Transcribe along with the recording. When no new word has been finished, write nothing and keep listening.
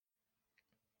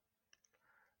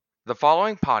The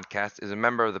following podcast is a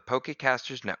member of the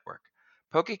Pokecasters Network.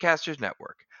 Pokecasters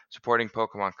Network, supporting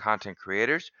Pokemon content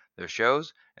creators, their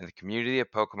shows, and the community of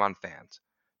Pokemon fans.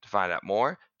 To find out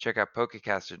more, check out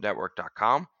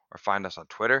PokecastersNetwork.com or find us on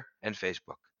Twitter and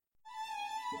Facebook.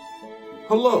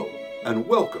 Hello, and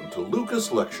welcome to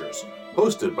Lucas Lectures,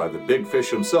 hosted by the big fish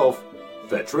himself,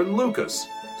 Veteran Lucas.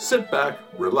 Sit back,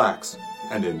 relax,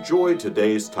 and enjoy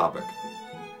today's topic.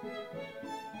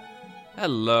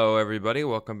 Hello, everybody.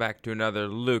 Welcome back to another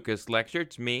Lucas Lecture.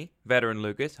 It's me, Veteran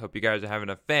Lucas. Hope you guys are having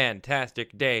a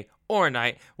fantastic day or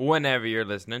night whenever you're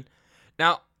listening.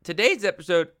 Now, today's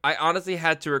episode, I honestly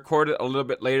had to record it a little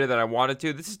bit later than I wanted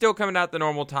to. This is still coming out the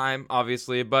normal time,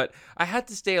 obviously, but I had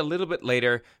to stay a little bit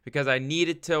later because I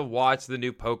needed to watch the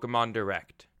new Pokemon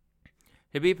Direct.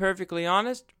 To be perfectly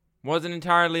honest, wasn't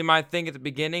entirely my thing at the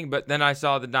beginning, but then I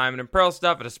saw the Diamond and Pearl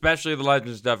stuff, and especially the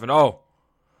Legends stuff, and oh,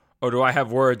 do I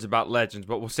have words about Legends,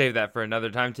 but we'll save that for another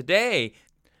time. Today,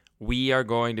 we are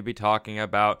going to be talking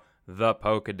about the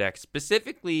Pokedex.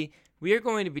 Specifically, we are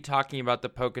going to be talking about the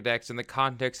Pokedex in the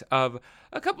context of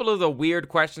a couple of the weird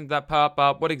questions that pop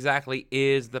up. What exactly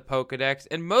is the Pokedex?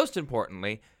 And most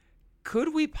importantly,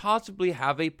 could we possibly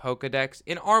have a Pokedex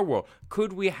in our world?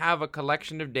 Could we have a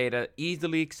collection of data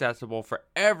easily accessible for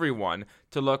everyone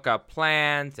to look up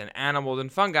plants and animals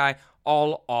and fungi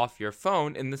all off your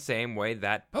phone in the same way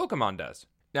that Pokemon does?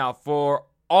 Now, for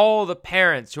all the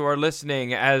parents who are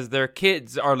listening as their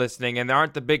kids are listening and they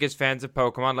aren't the biggest fans of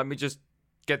Pokemon, let me just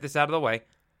get this out of the way.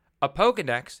 A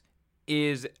Pokedex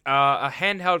is a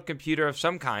handheld computer of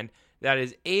some kind that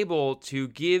is able to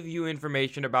give you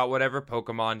information about whatever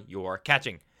Pokemon you're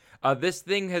catching. This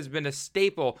thing has been a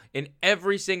staple in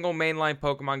every single mainline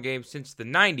Pokemon game since the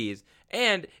 90s,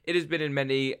 and it has been in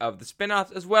many of the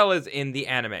spin-offs as well as in the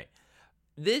anime.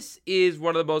 This is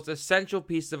one of the most essential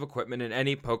pieces of equipment in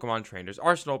any Pokemon trainer's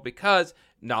arsenal because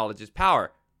knowledge is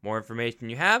power. More information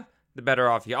you have, the better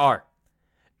off you are.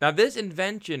 Now, this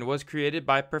invention was created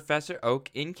by Professor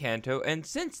Oak in Kanto, and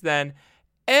since then,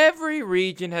 every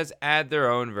region has added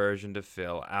their own version to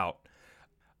fill out.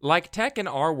 Like tech in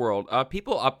our world,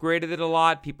 people upgraded it a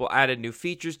lot, people added new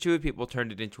features to it, people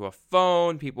turned it into a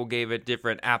phone, people gave it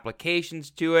different applications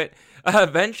to it.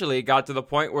 Eventually, it got to the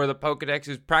point where the Pokedex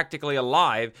is practically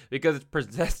alive because it's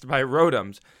possessed by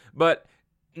Rotoms. But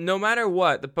no matter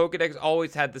what, the Pokedex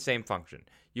always had the same function.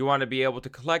 You want to be able to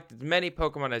collect as many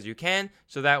Pokemon as you can,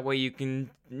 so that way you can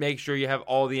make sure you have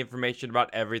all the information about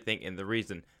everything in the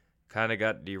region. Kind of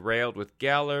got derailed with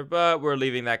Galar, but we're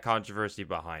leaving that controversy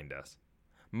behind us.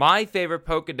 My favorite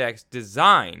Pokedex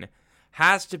design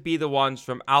has to be the ones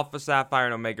from Alpha Sapphire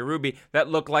and Omega Ruby that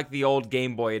look like the old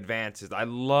Game Boy Advances. I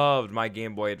loved my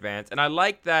Game Boy Advance, and I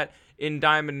like that in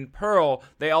Diamond and Pearl,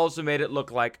 they also made it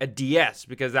look like a DS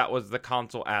because that was the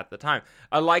console at the time.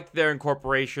 I liked their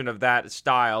incorporation of that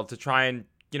style to try and,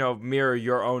 mirror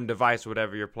your own device,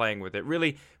 whatever you're playing with it.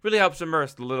 Really helps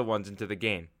immerse the little ones into the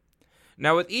game.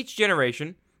 Now, with each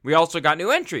generation, we also got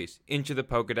new entries into the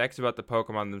Pokedex about the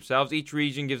Pokemon themselves. Each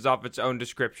region gives off its own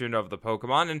description of the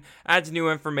Pokemon and adds new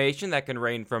information that can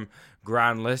range from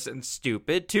groundless and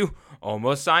stupid to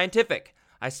almost scientific.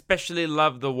 I especially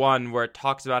love the one where it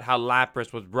talks about how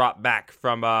Lapras was brought back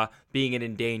from being an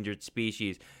endangered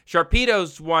species.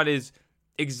 Sharpedo's one is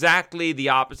exactly the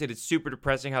opposite. It's super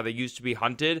depressing how they used to be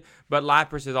hunted, but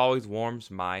Lapras always warms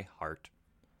my heart.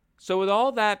 So with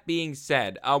all that being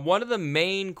said, one of the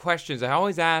main questions I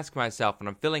always ask myself when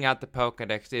I'm filling out the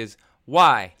Pokedex is,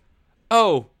 why?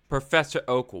 Oh, Professor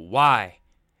Oak, why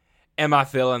am I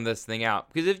filling this thing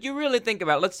out? Because if you really think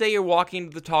about it, let's say you're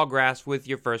walking to the tall grass with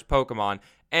your first Pokemon,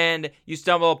 and you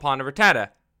stumble upon a Rattata.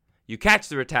 You catch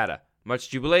the Rattata.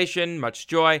 Much jubilation, much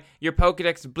joy, your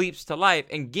Pokedex bleeps to life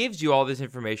and gives you all this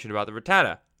information about the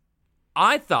Rattata.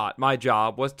 I thought my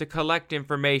job was to collect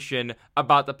information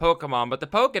about the Pokemon, but the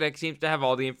Pokedex seems to have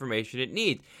all the information it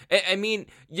needs.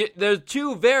 There's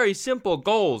two very simple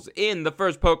goals in the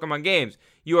first Pokemon games.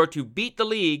 You are to beat the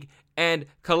league and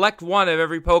collect one of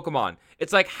every Pokemon.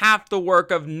 It's like half the work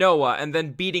of Noah and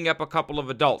then beating up a couple of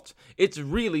adults. It's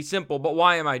really simple, but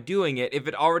why am I doing it if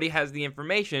it already has the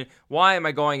information? Why am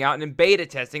I going out and beta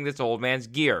testing this old man's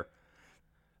gear?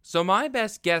 So my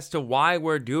best guess to why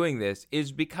we're doing this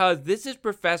is because this is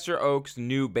Professor Oak's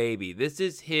new baby. This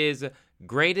is his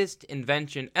greatest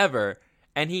invention ever,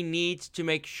 and he needs to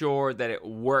make sure that it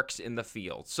works in the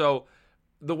field. So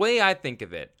the way I think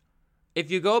of it,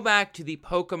 if you go back to the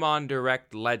Pokemon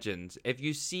Direct Legends, if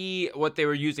you see what they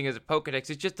were using as a Pokedex,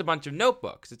 it's just a bunch of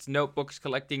notebooks. It's notebooks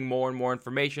collecting more and more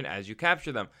information as you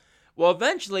capture them. Well,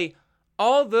 eventually,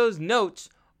 all those notes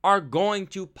are going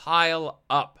to pile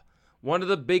up. One of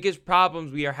the biggest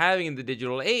problems we are having in the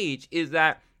digital age is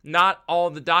that not all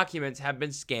the documents have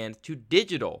been scanned to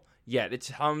digital yet.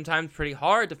 It's sometimes pretty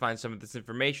hard to find some of this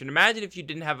information. Imagine if you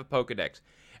didn't have a Pokedex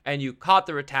and you caught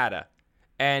the Rattata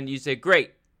and you say,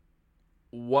 great,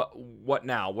 what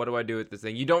now? What do I do with this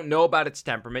thing? You don't know about its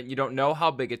temperament. You don't know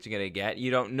how big it's going to get.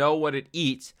 You don't know what it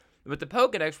eats. But the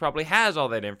Pokedex probably has all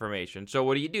that information. So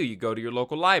what do? You go to your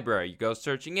local library. You go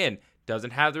searching in.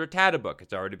 Doesn't have the Rattata book.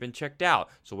 It's already been checked out.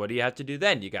 So what do you have to do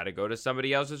then? You got to go to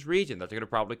somebody else's region. That's going to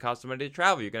probably cost somebody to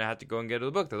travel. You're going to have to go and get the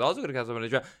book. That's also going to cost somebody to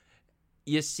travel.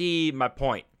 You see my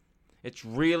point. It's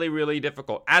really, really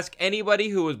difficult. Ask anybody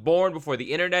who was born before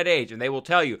the internet age, and they will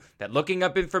tell you that looking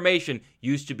up information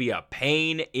used to be a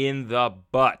pain in the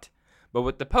butt. But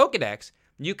with the Pokedex,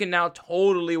 you can now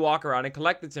totally walk around and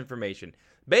collect this information.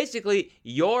 Basically,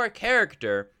 your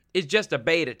character is just a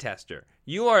beta tester.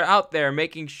 You are out there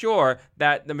making sure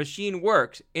that the machine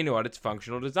works in what its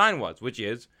functional design was, which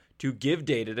is to give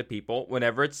data to people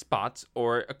whenever it spots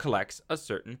or collects a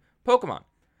certain Pokemon.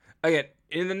 Again,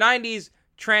 in the 90s,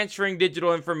 transferring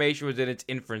digital information was in its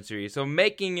infancy, so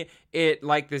making it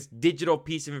like this digital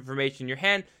piece of information in your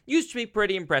hand used to be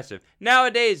pretty impressive.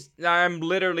 Nowadays, I'm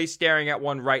literally staring at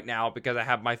one right now because I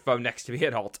have my phone next to me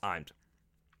at all times.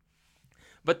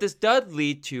 But this does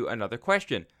lead to another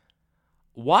question.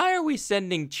 Why are we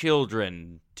sending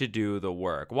children to do the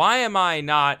work? Why am I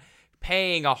not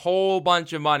paying a whole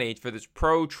bunch of money for this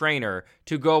pro trainer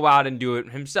to go out and do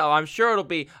it himself? I'm sure it'll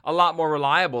be a lot more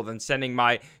reliable than sending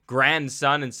my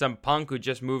grandson and some punk who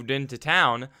just moved into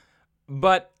town.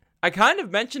 But I kind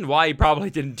of mentioned why he probably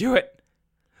didn't do it.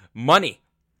 Money.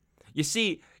 You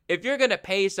see, if you're going to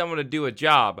pay someone to do a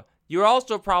job, you're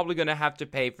also probably going to have to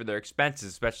pay for their expenses,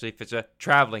 especially if it's a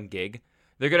traveling gig.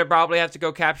 They're going to probably have to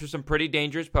go capture some pretty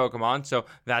dangerous Pokemon, so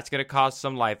that's going to cost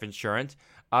some life insurance.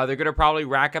 They're going to probably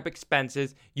rack up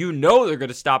expenses. You know they're going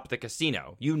to stop at the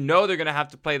casino. You know they're going to have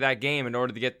to play that game in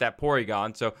order to get that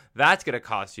Porygon, so that's going to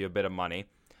cost you a bit of money.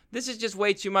 This is just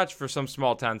way too much for some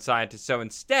small-town scientist, so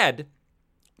instead,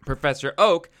 Professor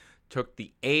Oak took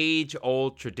the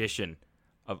age-old tradition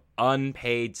of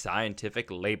unpaid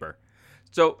scientific labor.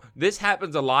 So this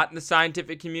happens a lot in the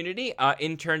scientific community,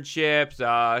 internships,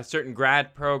 certain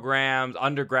grad programs,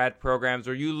 undergrad programs,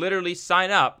 where you literally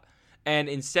sign up and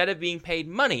instead of being paid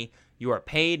money, you are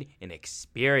paid in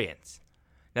experience.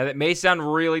 Now that may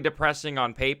sound really depressing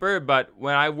on paper, but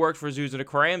when I worked for zoos and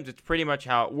aquariums, it's pretty much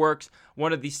how it works.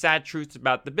 One of the sad truths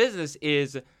about the business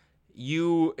is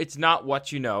it's not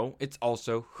what you know, it's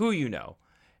also who you know.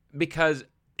 Because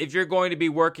if you're going to be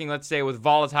working, let's say, with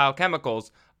volatile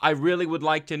chemicals, I really would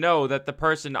like to know that the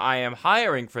person I am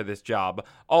hiring for this job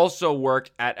also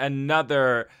worked at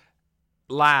another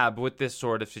lab with this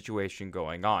sort of situation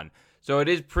going on. So it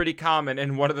is pretty common,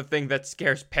 and one of the things that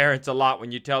scares parents a lot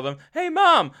when you tell them, hey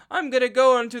mom, I'm going to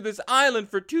go onto this island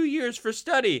for 2 years for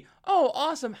study. Oh,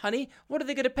 awesome, honey. What are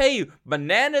they going to pay you?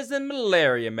 Bananas and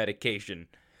malaria medication.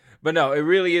 But no, it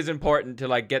really is important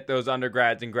to get those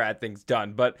undergrads and grad things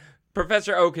done. But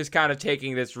Professor Oak is kind of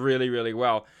taking this really, really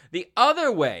well. The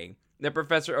other way that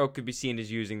Professor Oak could be seen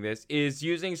as using this is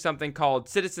using something called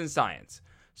citizen science.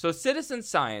 So citizen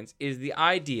science is the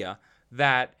idea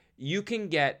that you can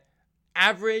get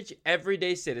average,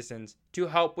 everyday citizens to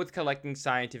help with collecting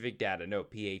scientific data. No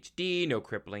PhD, no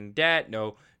crippling debt,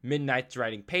 no midnights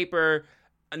writing paper,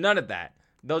 none of that.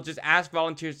 They'll just ask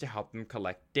volunteers to help them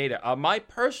collect data. My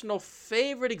personal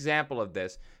favorite example of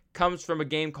this comes from a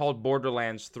game called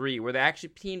Borderlands 3, where they actually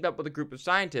teamed up with a group of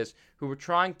scientists who were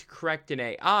trying to correct an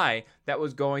AI that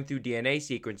was going through DNA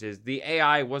sequences. The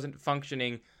AI wasn't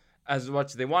functioning as much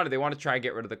as they wanted. They wanted to try and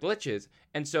get rid of the glitches,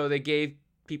 and so they gave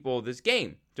people this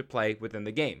game to play within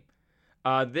the game.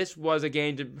 This was a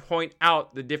game to point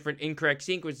out the different incorrect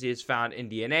sequences found in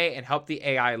DNA and help the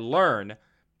AI learn,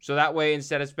 so that way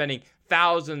instead of spending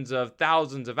thousands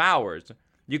of hours,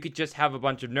 you could just have a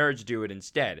bunch of nerds do it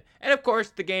instead. And of course,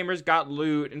 the gamers got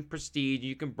loot and prestige.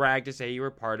 You can brag to say you were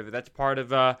part of it. That's part of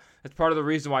the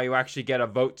reason why you actually get a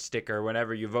vote sticker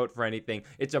whenever you vote for anything.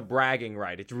 It's a bragging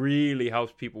right. It really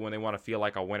helps people when they want to feel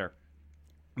like a winner.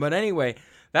 But anyway,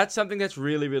 that's something that's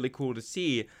really, really cool to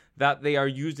see, that they are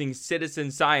using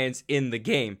citizen science in the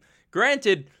game.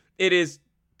 Granted, it is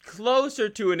closer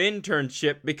to an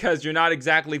internship because you're not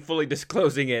exactly fully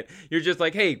disclosing it. You're just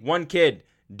like, hey, one kid,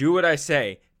 do what I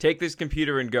say. Take this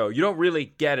computer and go. You don't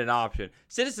really get an option.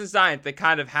 Citizen science, they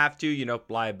kind of have to,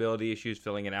 liability issues,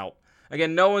 filling it out.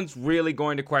 Again, no one's really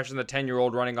going to question the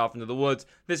 10-year-old running off into the woods.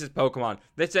 This is Pokemon.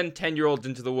 They send 10-year-olds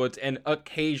into the woods and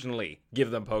occasionally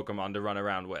give them Pokemon to run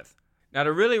around with. Now,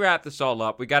 to really wrap this all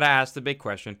up, we got to ask the big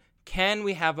question. Can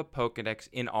we have a Pokedex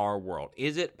in our world?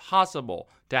 Is it possible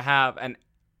to have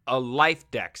a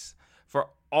life dex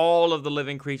for all of the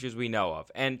living creatures we know of.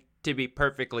 And to be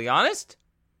perfectly honest,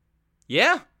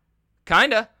 yeah,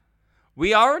 kinda.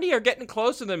 We already are getting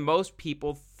closer than most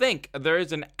people think. There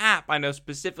is an app I know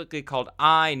specifically called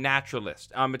iNaturalist.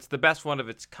 It's the best one of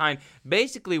its kind.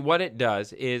 Basically, what it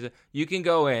does is you can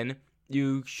go in,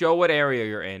 you show what area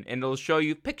you're in, and it'll show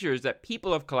you pictures that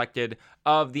people have collected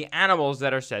of the animals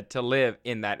that are said to live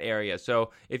in that area.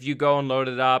 So if you go and load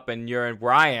it up and you're in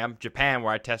where I am, Japan,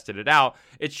 where I tested it out,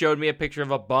 it showed me a picture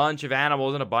of a bunch of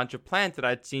animals and a bunch of plants that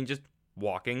I'd seen just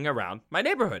walking around my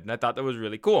neighborhood, and I thought that was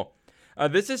really cool.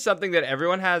 This is something that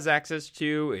everyone has access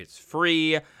to. It's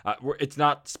free. It's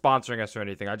not sponsoring us or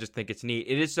anything. I just think it's neat.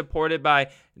 It is supported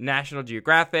by National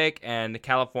Geographic and the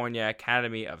California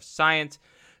Academy of Science.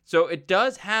 So it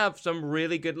does have some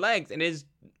really good legs and is,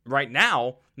 right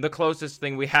now, the closest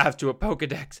thing we have to a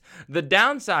Pokedex. The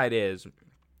downside is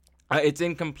it's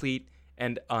incomplete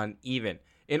and uneven.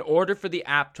 In order for the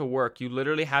app to work, you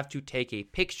literally have to take a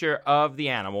picture of the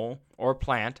animal or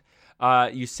plant.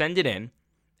 You send it in,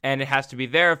 and it has to be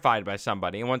verified by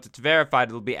somebody. And once it's verified,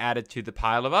 it'll be added to the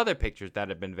pile of other pictures that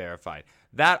have been verified.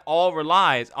 That all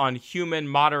relies on human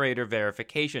moderator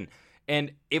verification.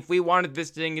 And if we wanted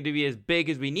this thing to be as big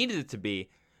as we needed it to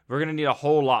be, we're going to need a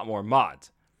whole lot more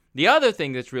mods. The other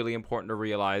thing that's really important to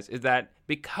realize is that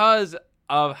because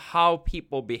of how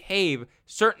people behave,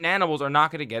 certain animals are not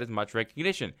going to get as much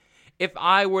recognition. If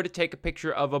I were to take a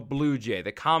picture of a blue jay,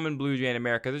 the common blue jay in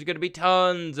America, there's going to be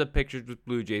tons of pictures with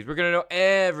blue jays. We're going to know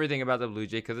everything about the blue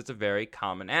jay because it's a very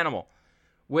common animal.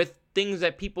 With things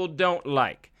that people don't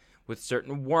like, with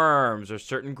certain worms or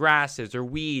certain grasses or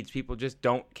weeds people just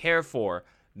don't care for,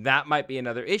 that might be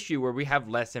another issue where we have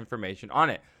less information on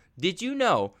it. Did you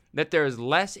know that there is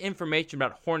less information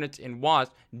about hornets and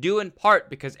wasps due in part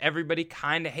because everybody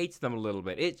kind of hates them a little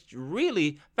bit? It's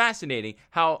really fascinating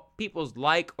how people's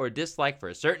like or dislike for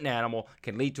a certain animal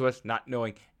can lead to us not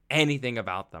knowing anything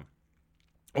about them.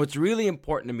 What's really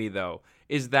important to me, though,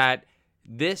 is that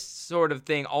this sort of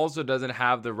thing also doesn't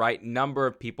have the right number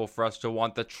of people for us to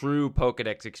want the true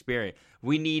Pokedex experience.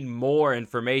 We need more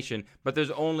information, but there's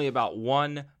only about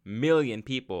 1 million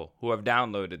people who have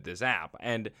downloaded this app.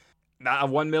 And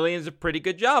 1 million is a pretty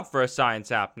good job for a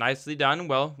science app. Nicely done,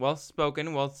 well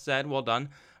spoken, well said, well done.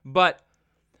 But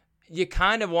you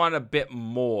kind of want a bit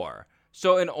more.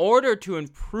 So in order to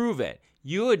improve it,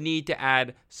 you would need to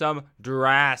add some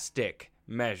drastic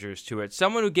measures to it.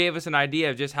 Someone who gave us an idea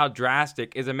of just how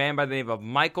drastic is a man by the name of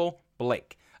Michael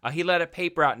Blake. He led a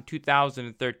paper out in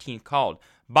 2013 called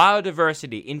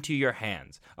Biodiversity into Your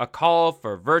Hands, a call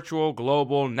for virtual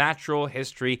global natural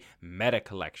history meta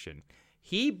collection.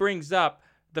 He brings up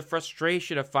the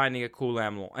frustration of finding a cool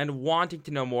animal and wanting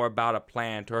to know more about a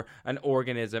plant or an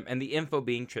organism and the info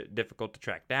being difficult to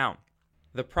track down.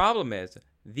 The problem is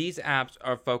these apps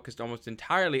are focused almost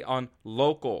entirely on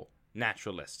local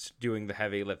naturalists doing the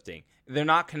heavy lifting. They're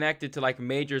not connected to like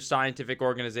major scientific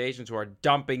organizations who are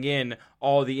dumping in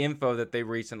all the info that they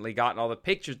recently got and all the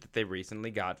pictures that they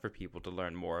recently got for people to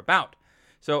learn more about.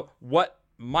 So what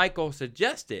Michael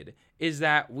suggested is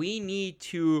that we need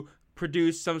to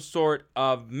produce some sort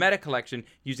of meta collection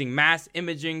using mass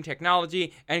imaging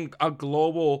technology and a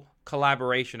global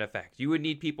collaboration effect. You would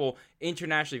need people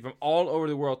internationally from all over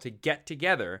the world to get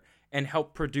together and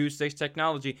help produce this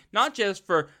technology, not just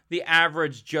for the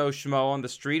average Joe Schmo on the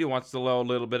street who wants to know a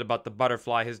little bit about the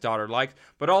butterfly his daughter likes,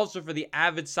 but also for the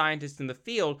avid scientist in the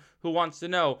field who wants to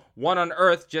know what on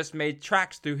earth just made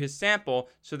tracks through his sample,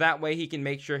 so that way he can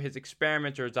make sure his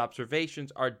experiments or his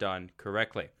observations are done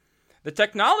correctly. The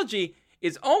technology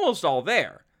is almost all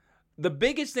there. The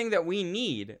biggest thing that we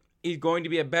need is going to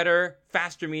be a better,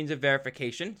 faster means of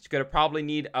verification. It's going to probably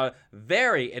need a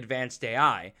very advanced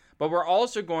AI, but we're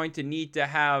also going to need to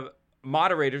have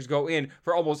moderators go in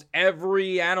for almost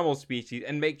every animal species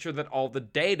and make sure that all the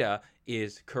data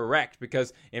is correct,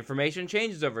 because information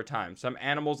changes over time. Some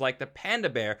animals like the panda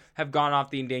bear have gone off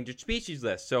the endangered species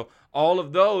list, so all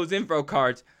of those info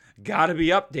cards gotta be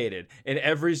updated in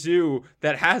every zoo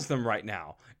that has them right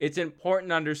now. It's important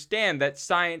to understand that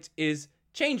science is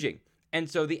changing, and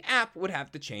so the app would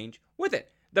have to change with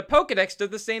it. The Pokedex does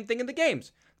the same thing in the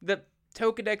games. The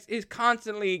Pokedex is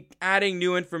constantly adding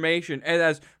new information, and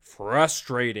as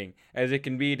frustrating as it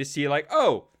can be to see, like,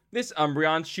 oh, this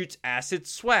Umbreon shoots acid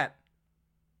sweat.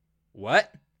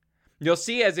 What? You'll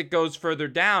see as it goes further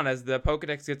down, as the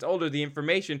Pokedex gets older, the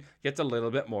information gets a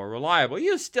little bit more reliable.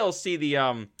 You still see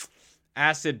the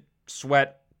acid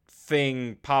sweat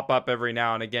thing pop up every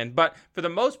now and again, but for the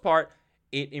most part,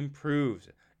 it improves.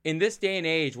 in this day and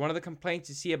age, one of the complaints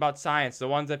you see about science, the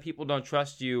ones that people don't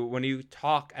trust you when you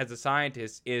talk as a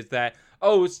scientist, is that,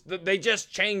 they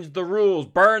just changed the rules,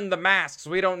 burn the masks,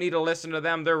 we don't need to listen to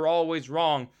them, they're always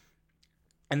wrong.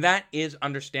 And that is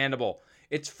understandable.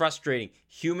 It's frustrating.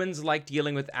 Humans like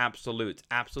dealing with absolutes.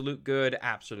 Absolute good,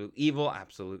 absolute evil,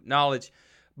 absolute knowledge.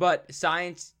 But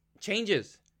science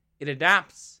changes. It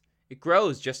adapts. It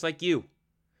grows just like you.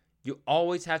 You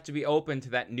always have to be open to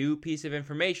that new piece of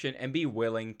information and be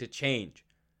willing to change.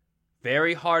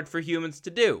 Very hard for humans to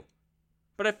do.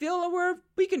 But I feel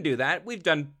we can do that. We've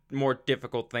done more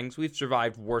difficult things. We've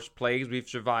survived worse plagues. We've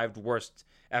survived worse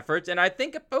efforts. And I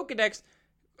think a Pokedex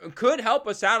could help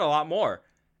us out a lot more.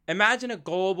 Imagine a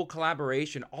global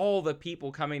collaboration, all the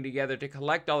people coming together to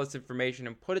collect all this information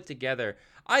and put it together.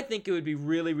 I think it would be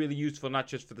really, really useful, not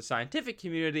just for the scientific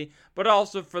community, but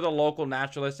also for the local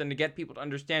naturalists and to get people to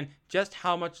understand just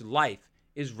how much life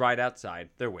is right outside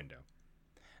their window.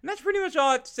 And that's pretty much all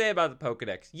I have to say about the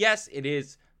Pokedex. Yes, it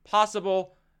is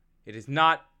possible. It is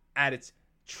not at its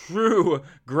true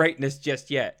greatness just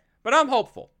yet, but I'm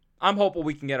hopeful. I'm hopeful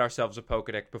we can get ourselves a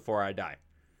Pokedex before I die.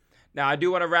 Now, I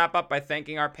do want to wrap up by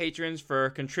thanking our patrons for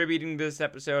contributing to this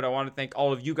episode. I want to thank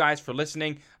all of you guys for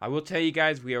listening. I will tell you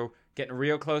guys, we are getting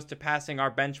real close to passing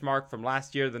our benchmark from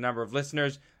last year, the number of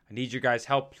listeners. I need your guys'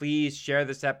 help. Please share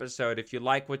this episode. If you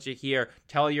like what you hear,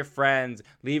 tell your friends,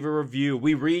 leave a review.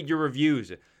 We read your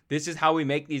reviews. This is how we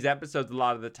make these episodes a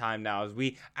lot of the time now, is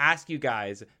we ask you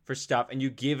guys for stuff and you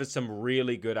give us some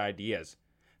really good ideas.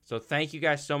 So thank you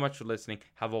guys so much for listening.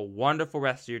 Have a wonderful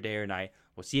rest of your day or night.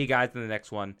 We'll see you guys in the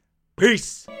next one.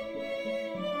 Peace!